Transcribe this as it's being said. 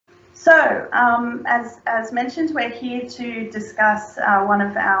As mentioned, we're here to discuss one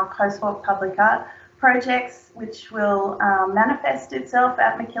of our Coastwalk public art projects, which will manifest itself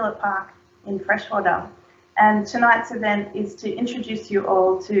at McKillop Park in Freshwater. And tonight's event is to introduce you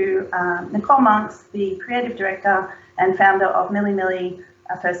all to Nicole Monks, the creative director and founder of Mili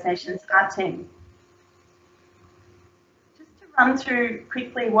First Nations art team. Just to run through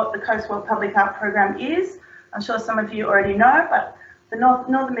quickly what the Coastwalk public art program is, I'm sure some of you already know, but the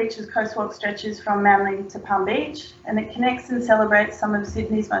Northern Beaches Coastwalk stretches from Manly to Palm Beach, and it connects and celebrates some of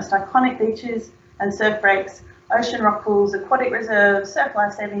Sydney's most iconic beaches and surf breaks, ocean rock pools, aquatic reserves, surf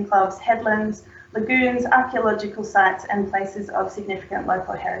lifesaving clubs, headlands, lagoons, archaeological sites and places of significant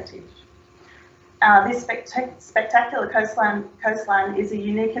local heritage. This spectacular coastline is a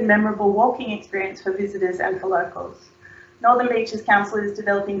unique and memorable walking experience for visitors and for locals. Northern Beaches Council is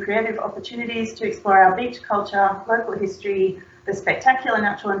developing creative opportunities to explore our beach culture, local history, the spectacular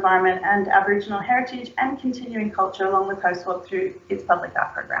natural environment and Aboriginal heritage and continuing culture along the coastwalk through its public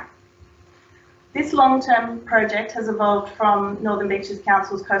art program. This long-term project has evolved from Northern Beaches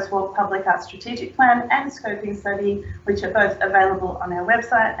Council's Coastwalk Public Art Strategic Plan and Scoping Study, which are both available on our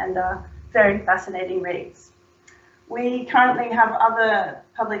website and are very fascinating reads. We currently have other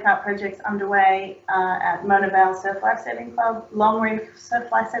public art projects underway at Mona Vale Surf Lifesaving Club, Long Reef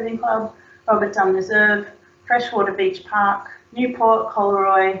Surf Lifesaving Club, Robert Dunn Reserve, Freshwater Beach Park, Newport,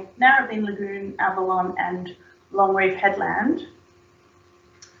 Coleroy, Narrabeen Lagoon, Avalon and Long Reef Headland.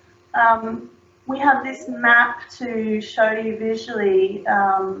 We have this map to show you visually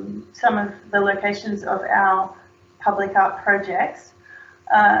some of the locations of our public art projects.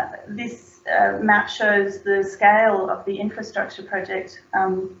 This map shows the scale of the infrastructure project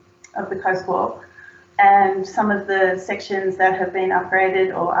of the Coastwalk and some of the sections that have been upgraded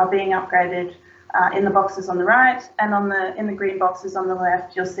or are being upgraded in the boxes on the right, and in the green boxes on the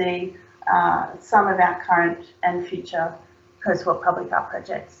left you'll see some of our current and future Coastwalk public art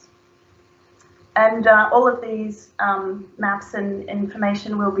projects. And all of these maps and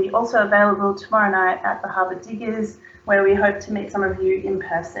information will be also available tomorrow night at the Harbour Diggers, where we hope to meet some of you in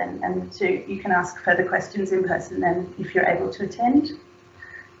person, and you can ask further questions in person then if you're able to attend.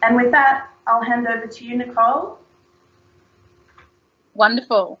 And with that, I'll hand over to you, Nicole.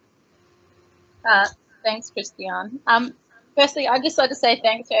 Wonderful. Thanks, Christiane. Firstly, I'd just like to say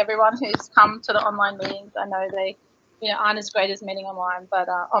thanks to everyone who's come to the online meetings. I know they aren't as great as meeting online, but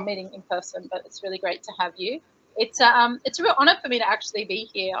or meeting in person, but it's really great to have you. It's a real honour for me to actually be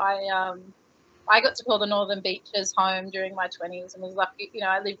here. I got to call the Northern Beaches home during my 20s and was lucky.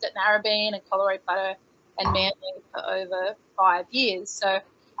 I lived at Narrabeen and Coleroy Plateau and Manly for over 5 years. So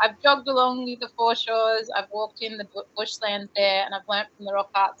I've jogged along the foreshores, I've walked in the bushlands there, and I've learnt from the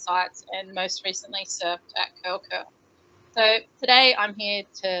rock art sites and most recently surfed at Curl. So today I'm here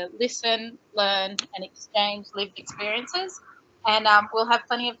to listen, learn and exchange lived experiences, and we'll have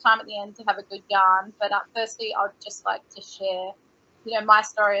plenty of time at the end to have a good yarn. But firstly, I'd just like to share my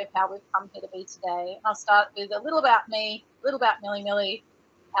story of how we've come here to be today. I'll start with a little about me, a little about Mili,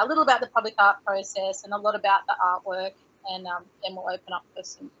 a little about the public art process and a lot about the artwork, and then we'll open up for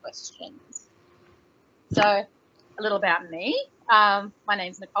some questions. So a little about me. My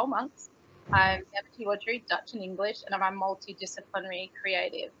name's Nicole Monks. I'm Aboriginal, Dutch and English, and I'm a multidisciplinary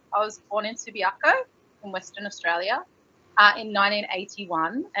creative. I was born in Subiaco in Western Australia in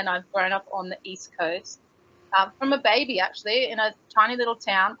 1981, and I've grown up on the East Coast. From a baby, actually, in a tiny little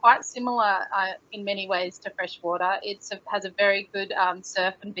town, quite similar in many ways to Freshwater. It has a very good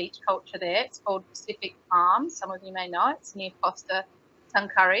surf and beach culture there. It's called Pacific Palms. Some of you may know. It's near Costa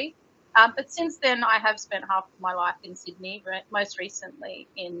Tuncurry. But since then, I have spent half of my life in Sydney, most recently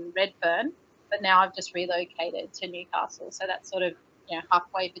in Redfern, but now I've just relocated to Newcastle. So that's sort of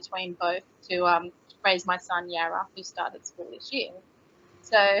halfway between both to raise my son, Yara, who started school this year.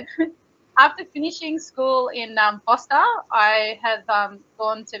 So after finishing school in Foster, I have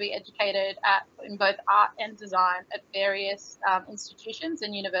gone to be educated in both art and design at various institutions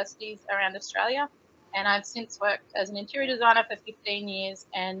and universities around Australia. And I've since worked as an interior designer for 15 years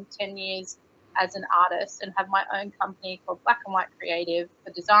and 10 years as an artist, and have my own company called Black and White Creative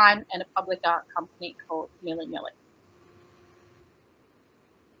for design and a public art company called Mili.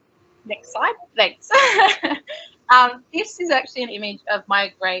 Next slide. Thanks. This is actually an image of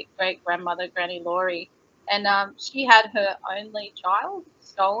my great-great-grandmother, Granny Laurie, and she had her only child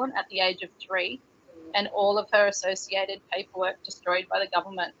stolen at the age of 3 and all of her associated paperwork destroyed by the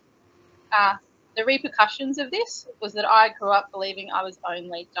government. The repercussions of this was that I grew up believing I was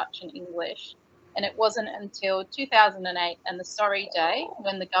only Dutch and English, and it wasn't until 2008 and the sorry day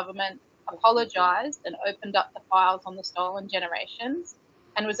when the government apologised and opened up the files on the stolen generations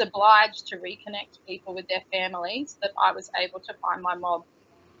and was obliged to reconnect people with their families so that I was able to find my mob,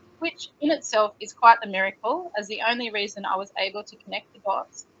 which in itself is quite a miracle, as the only reason I was able to connect the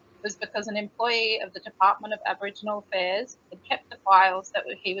dots was because an employee of the Department of Aboriginal Affairs had kept the files that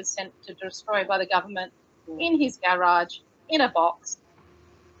he was sent to destroy by the government in his garage in a box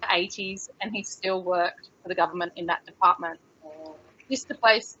in the 80s, and he still worked for the government in that department. This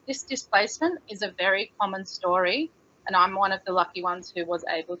displacement is a very common story, and I'm one of the lucky ones who was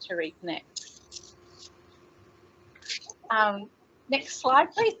able to reconnect. Next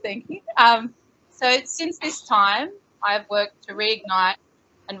slide, please. Thank you. So since this time, I've worked to reignite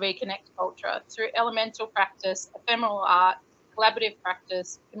and reconnect culture through elemental practice, ephemeral art, collaborative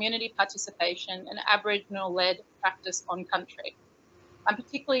practice, community participation, and Aboriginal-led practice on country. I'm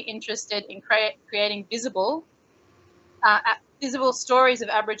particularly interested in creating visible stories of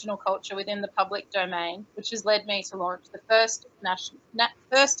Aboriginal culture within the public domain, which has led me to launch the First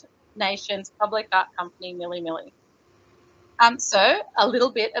Nations public art company, Mili. So a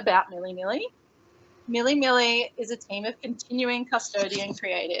little bit about Mili. Mili is a team of continuing custodian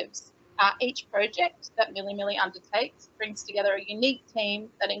creatives. Each project that Mili undertakes brings together a unique team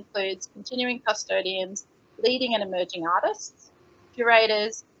that includes continuing custodians, leading and emerging artists,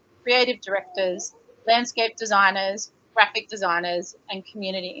 curators, creative directors, landscape designers, graphic designers, and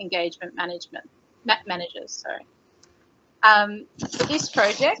community engagement managers. For this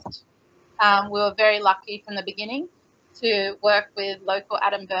project, we were very lucky from the beginning to work with local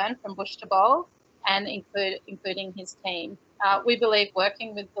Adam Byrne from Bush to Bowl, and including his team. We believe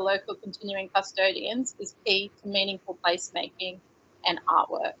working with the local continuing custodians is key to meaningful placemaking and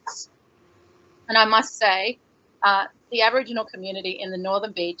artworks. And I must say, the Aboriginal community in the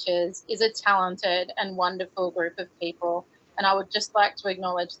Northern Beaches is a talented and wonderful group of people, and I would just like to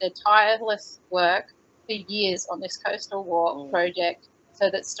acknowledge their tireless work for years on this coastal walk project so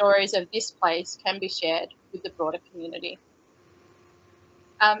that stories of this place can be shared with the broader community.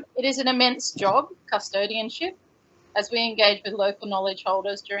 It is an immense job, custodianship, as we engage with local knowledge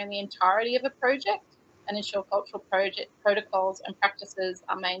holders during the entirety of a project and ensure cultural project protocols and practices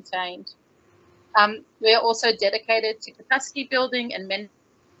are maintained. We are also dedicated to capacity building and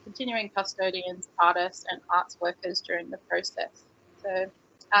continuing custodians, artists and arts workers during the process. So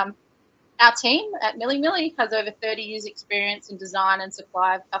our team at Mili has over 30 years experience in design and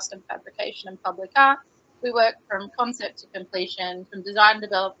supply of custom fabrication and public art. We work from concept to completion, from design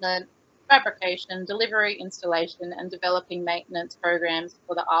development, fabrication, delivery, installation, and developing maintenance programs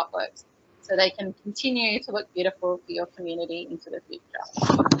for the artworks so they can continue to look beautiful for your community into the future.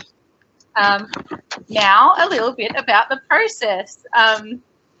 Now, a little bit about the process.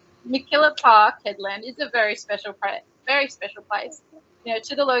 McKillop Park Headland is a very special place, you know,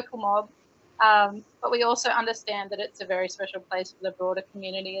 to the local mob. But we also understand that it's a very special place for the broader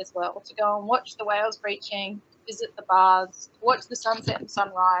community as well, to go and watch the whales breaching, visit the baths, watch the sunset and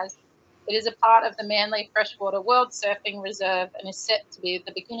sunrise. It is a part of the Manly Freshwater World Surfing Reserve and is set to be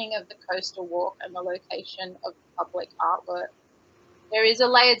the beginning of the coastal walk and the location of public artwork. There is a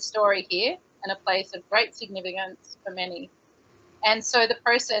layered story here and a place of great significance for many. And so the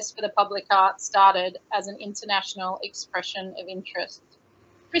process for the public art started as an international expression of interest.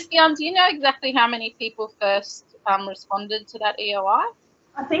 Christiane, do you know exactly how many people first responded to that EOI?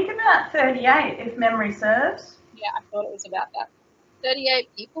 I think about 38, if memory serves. Yeah, I thought it was about that. 38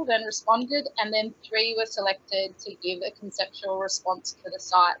 people then responded, and then 3 were selected to give a conceptual response to the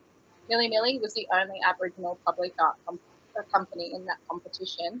site. Mili was the only Aboriginal public art company in that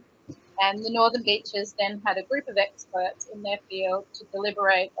competition. And the Northern Beaches then had a group of experts in their field to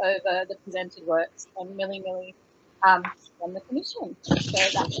deliberate over the presented works, and Mili won the commission. So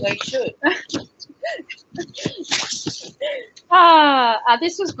that's very good.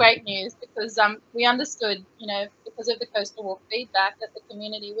 This was great news because we understood, you know, because of the Coastal Walk feedback, that the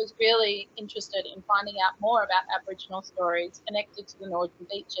community was really interested in finding out more about Aboriginal stories connected to the Northern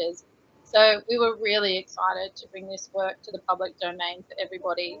Beaches. So we were really excited to bring this work to the public domain for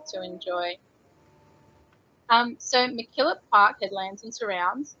everybody to enjoy. So McKillop Park Headlands and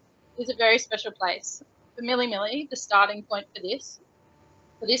surrounds is a very special place. For Mili, the starting point for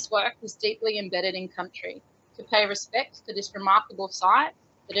this work was deeply embedded in country, to pay respect to this remarkable site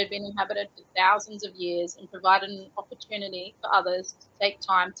that had been inhabited for thousands of years and provided an opportunity for others to take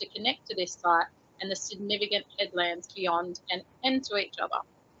time to connect to this site and the significant headlands beyond and to each other.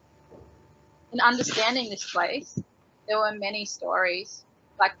 In understanding this place, there were many stories,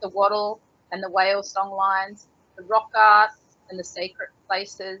 like the wattle and the whale song lines, the rock art and the sacred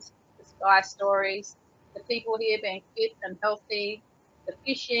places, the sky stories, the people here being fit and healthy, the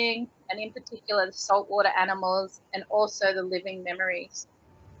fishing, and in particular the saltwater animals, and also the living memories.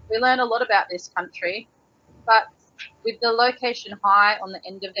 We learn a lot about this country, but with the location high on the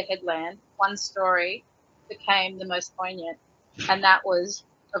end of the headland, one story became the most poignant, and that was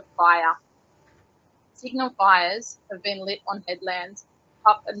of fire. Signal fires have been lit on headlands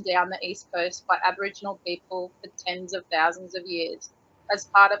up and down the east coast by Aboriginal people for tens of thousands of years as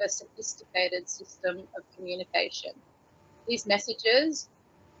part of a sophisticated system of communication. These messages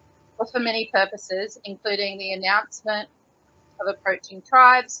were for many purposes, including the announcement of approaching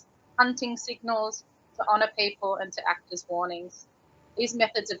tribes, hunting signals, to honour people and to act as warnings. These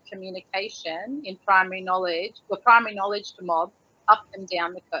methods of communication were primary knowledge to mob up and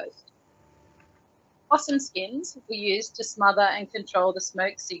down the coast. Possum skins were used to smother and control the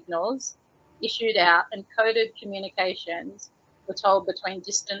smoke signals issued out, and coded communications were told between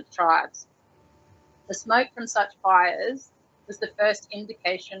distant tribes. The smoke from such fires was the first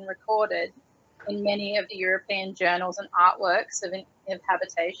indication recorded in many of the European journals and artworks of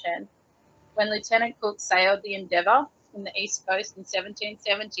habitation. When Lieutenant Cook sailed the Endeavour in the East Coast in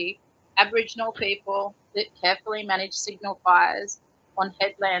 1770, Aboriginal people lit carefully managed signal fires on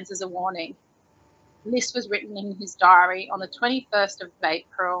headlands as a warning. This was written in his diary on the 21st of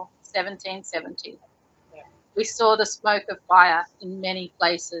April, 1770. We saw the smoke of fire in many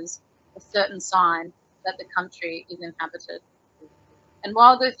places, a certain sign that the country is inhabited. And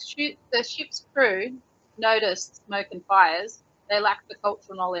while the ship's crew noticed smoke and fires, they lacked the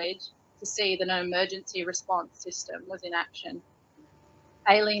cultural knowledge to see that an emergency response system was in action.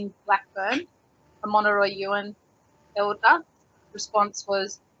 Aileen Blackburn, a Monterey Yuan elder, response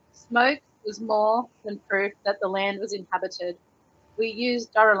was, "Smoke was more than proof that the land was inhabited. We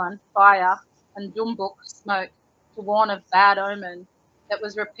used Durlan, fire, and Dumbuk, smoke, to warn of bad omen that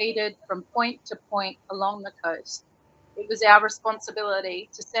was repeated from point to point along the coast. It was our responsibility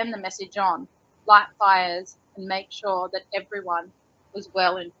to send the message on, light fires, and make sure that everyone was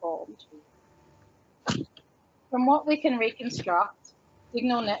well informed." From what we can reconstruct,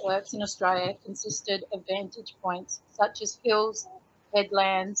 signal networks in Australia consisted of vantage points such as hills,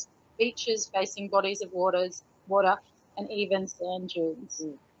 headlands, beaches facing bodies of water, and even sand dunes.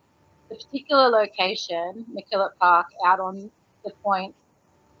 The particular location, McKillop Park, out on the Point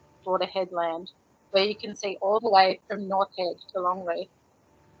Water Headland, where you can see all the way from North Head to Longreef.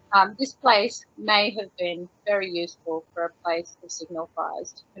 This place may have been very useful for a place of signal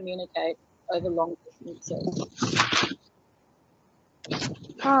fires to communicate over long distances.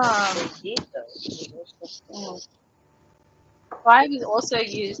 Fire was also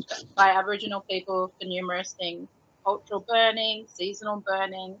used by Aboriginal people for numerous things: cultural burning, seasonal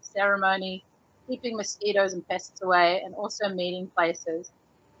burning, ceremony, keeping mosquitoes and pests away, and also meeting places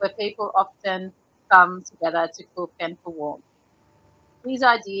where people often come together to cook and for warmth. These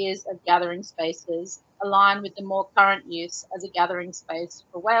ideas of gathering spaces align with the more current use as a gathering space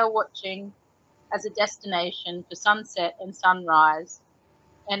for whale watching, as a destination for sunset and sunrise.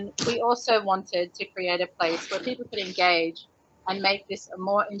 And we also wanted to create a place where people could engage and make this a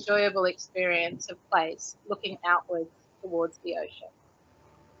more enjoyable experience of place, looking outwards towards the ocean.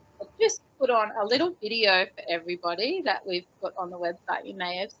 I've just put on a little video for everybody that we've put on the website. You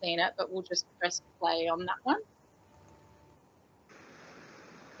may have seen it, but we'll just press play on that one.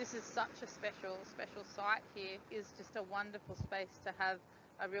 This is such a special site here. It's just a wonderful space to have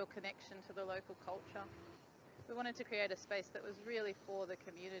a real connection to the local culture. We wanted to create a space that was really for the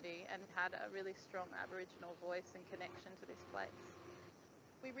community and had a really strong Aboriginal voice and connection to this place.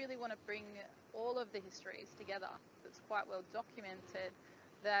 We really want to bring all of the histories together. It's quite well documented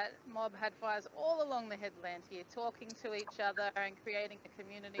that mob had fires all along the headland here, talking to each other and creating a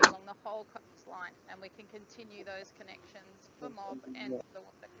community along the whole coastline, and we can continue those connections for mob and for the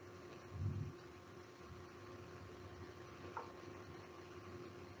water community.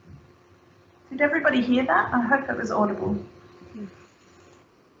 Did everybody hear that? I hope it was audible.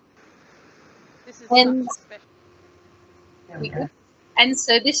 This is And, special. and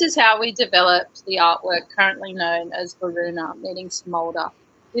so this is how we developed the artwork currently known as Waruna, meaning smolder.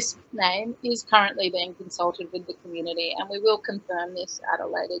 This name is currently being consulted with the community, and we will confirm this at a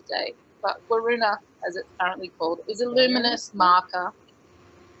later date. But Waruna, as it's currently called, is a luminous marker,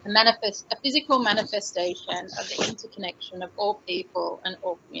 a physical manifestation of the interconnection of all people and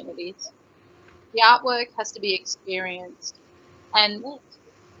all communities. The artwork has to be experienced, and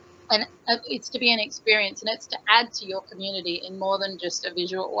it's to be an experience, and it's to add to your community in more than just a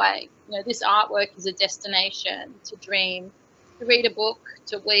visual way. You know, this artwork is a destination to dream, to read a book,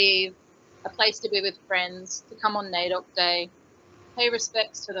 to weave, a place to be with friends, to come on NAIDOC Day, pay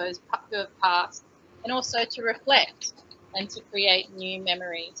respects to those who have passed, and also to reflect and to create new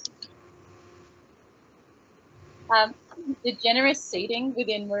memories. The generous seating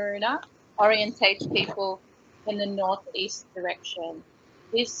within Waroona orientates people in the northeast direction.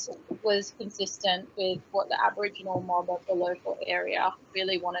 This was consistent with what the Aboriginal mob of the local area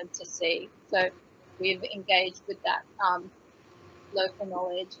really wanted to see. So we've engaged with that local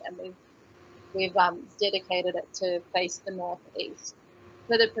knowledge, and we've dedicated it to face the northeast.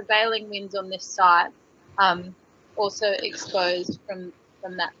 So the prevailing winds on this site, also exposed from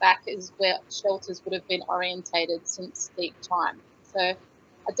that back, is where shelters would have been orientated since deep time. So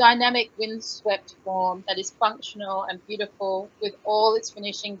a dynamic windswept form that is functional and beautiful with all its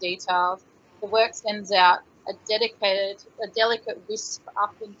finishing details. The work sends out a delicate wisp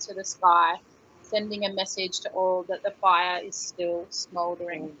up into the sky, sending a message to all that the fire is still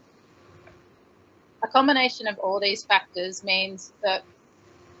smouldering. A combination of all these factors means that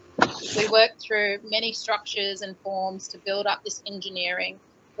we work through many structures and forms to build up this engineering,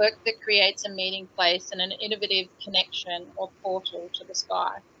 work that creates a meeting place and an innovative connection or portal to the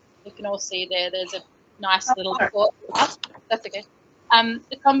sky. You can all see there's a nice little portal. Oh, that's okay.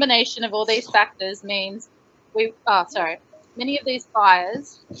 The combination of all these factors means many of the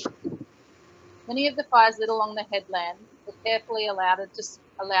fires lit along the headland were carefully allowed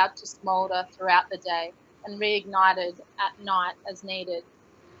to smoulder throughout the day and reignited at night as needed.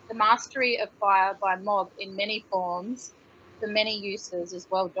 The mastery of fire by mob in many forms for many uses is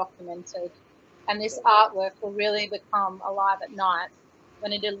well documented, and this artwork will really become alive at night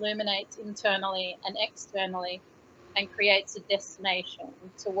when it illuminates internally and externally and creates a destination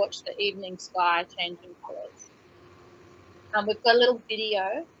to watch the evening sky changing colours. We've got a little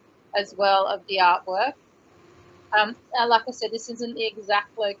video as well of the artwork. Like I said, this isn't the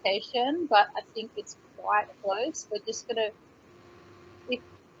exact location, but I think it's quite close. We're just going to, if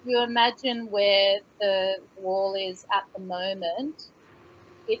you imagine where the wall is at the moment,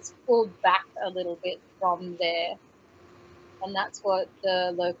 it's pulled back a little bit from there. And that's what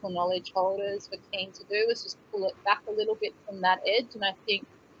the local knowledge holders were keen to do, was just pull it back a little bit from that edge. And I think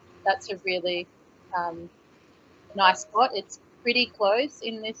that's a really nice spot. It's pretty close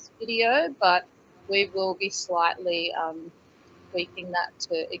in this video, but we will be slightly tweaking that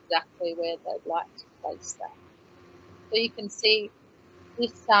to exactly where they'd like to place that. So you can see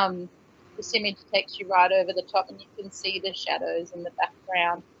this image takes you right over the top, and you can see the shadows in the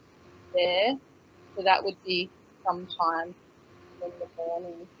background there. So that would be sometime in the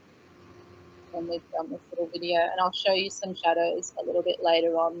morning when we've done this little video, and I'll show you some shadows a little bit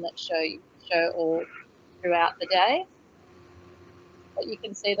later on that show all throughout the day. But you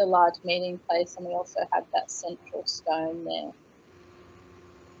can see the large meeting place, and we also have that central stone there.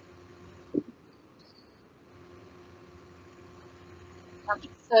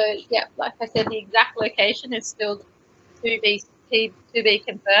 So yeah, like I said, the exact location is still to be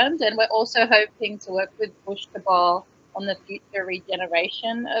confirmed, and we're also hoping to work with Bush to Bowl on the future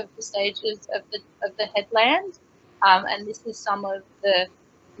regeneration of the stages of the headland. And this is some of the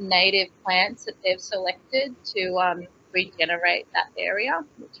native plants that they've selected to regenerate that area,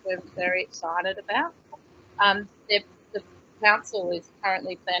 which we're very excited about. The council is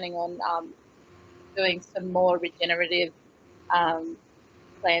currently planning on doing some more regenerative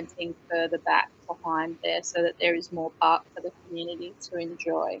planting further back behind there, so that there is more park for the community to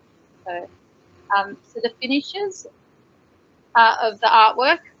enjoy. So the finishes of the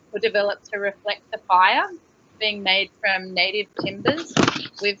artwork were developed to reflect the fire, being made from native timbers.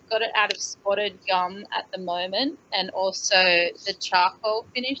 We've got it out of spotted gum at the moment, and also the charcoal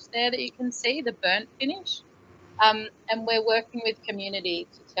finish there that you can see, the burnt finish. And we're working with community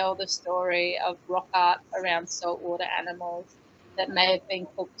to tell the story of rock art around saltwater animals that may have been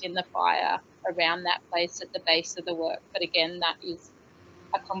cooked in the fire around that place at the base of the work. But again, that is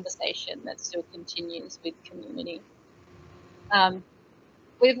a conversation that still continues with community.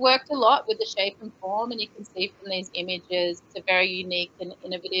 We've worked a lot with the shape and form, and you can see from these images, it's a very unique and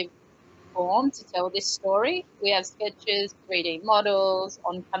innovative form to tell this story. We have sketches, 3D models,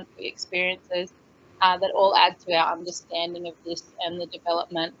 on-country experiences that all add to our understanding of this and the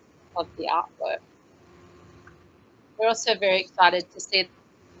development of the artwork. We're also very excited to see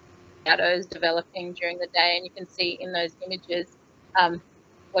shadows developing during the day, and you can see in those images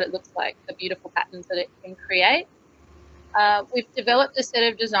what it looks like, the beautiful patterns that it can create. We've developed a set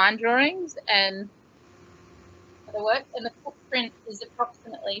of design drawings and the work, and the footprint is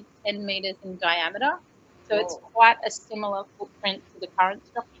approximately 10 metres in diameter. So it's quite a similar footprint to the current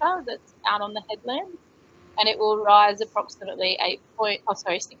structure that's out on the headland, and it will rise approximately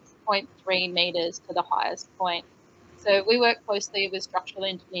 6.3 metres to the highest point. So we work closely with structural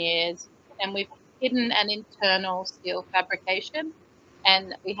engineers, and we've hidden an internal steel fabrication,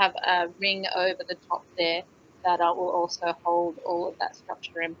 and we have a ring over the top there that will also hold all of that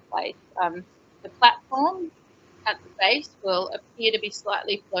structure in place. The platform at the base will appear to be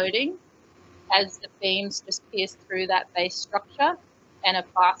slightly floating as the beams just pierce through that base structure and are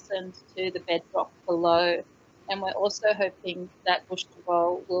fastened to the bedrock below. And we're also hoping that Bush to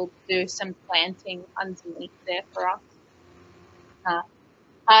Bowl will do some planting underneath there for us.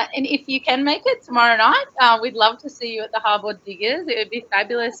 And if you can make it tomorrow night, we'd love to see you at the Harbour Diggers. It would be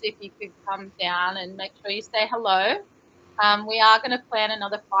fabulous if you could come down and make sure you say hello. We are going to plan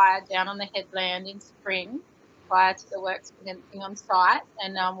another fire down on the headland in spring prior to the works commencing on site,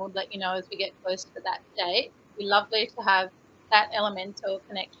 and we'll let you know as we get close to that date. It'd be lovely to have that elemental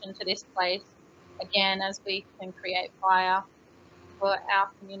connection to this place again as we can create fire for our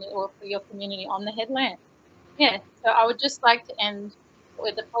community or for your community on the headland. Yeah, so I would just like to end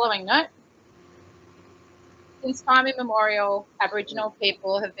with the following note. Since time immemorial, Aboriginal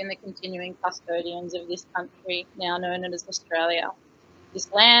people have been the continuing custodians of this country, now known as Australia.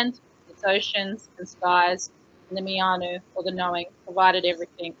 This land, its oceans and skies, and the Mianu, or the knowing, provided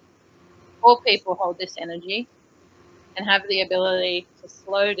everything. All people hold this energy and have the ability to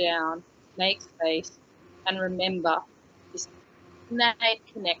slow down, make space, and remember this innate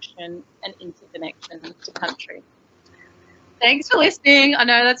connection and interconnection to country. Thanks for listening. I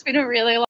know that's been a really long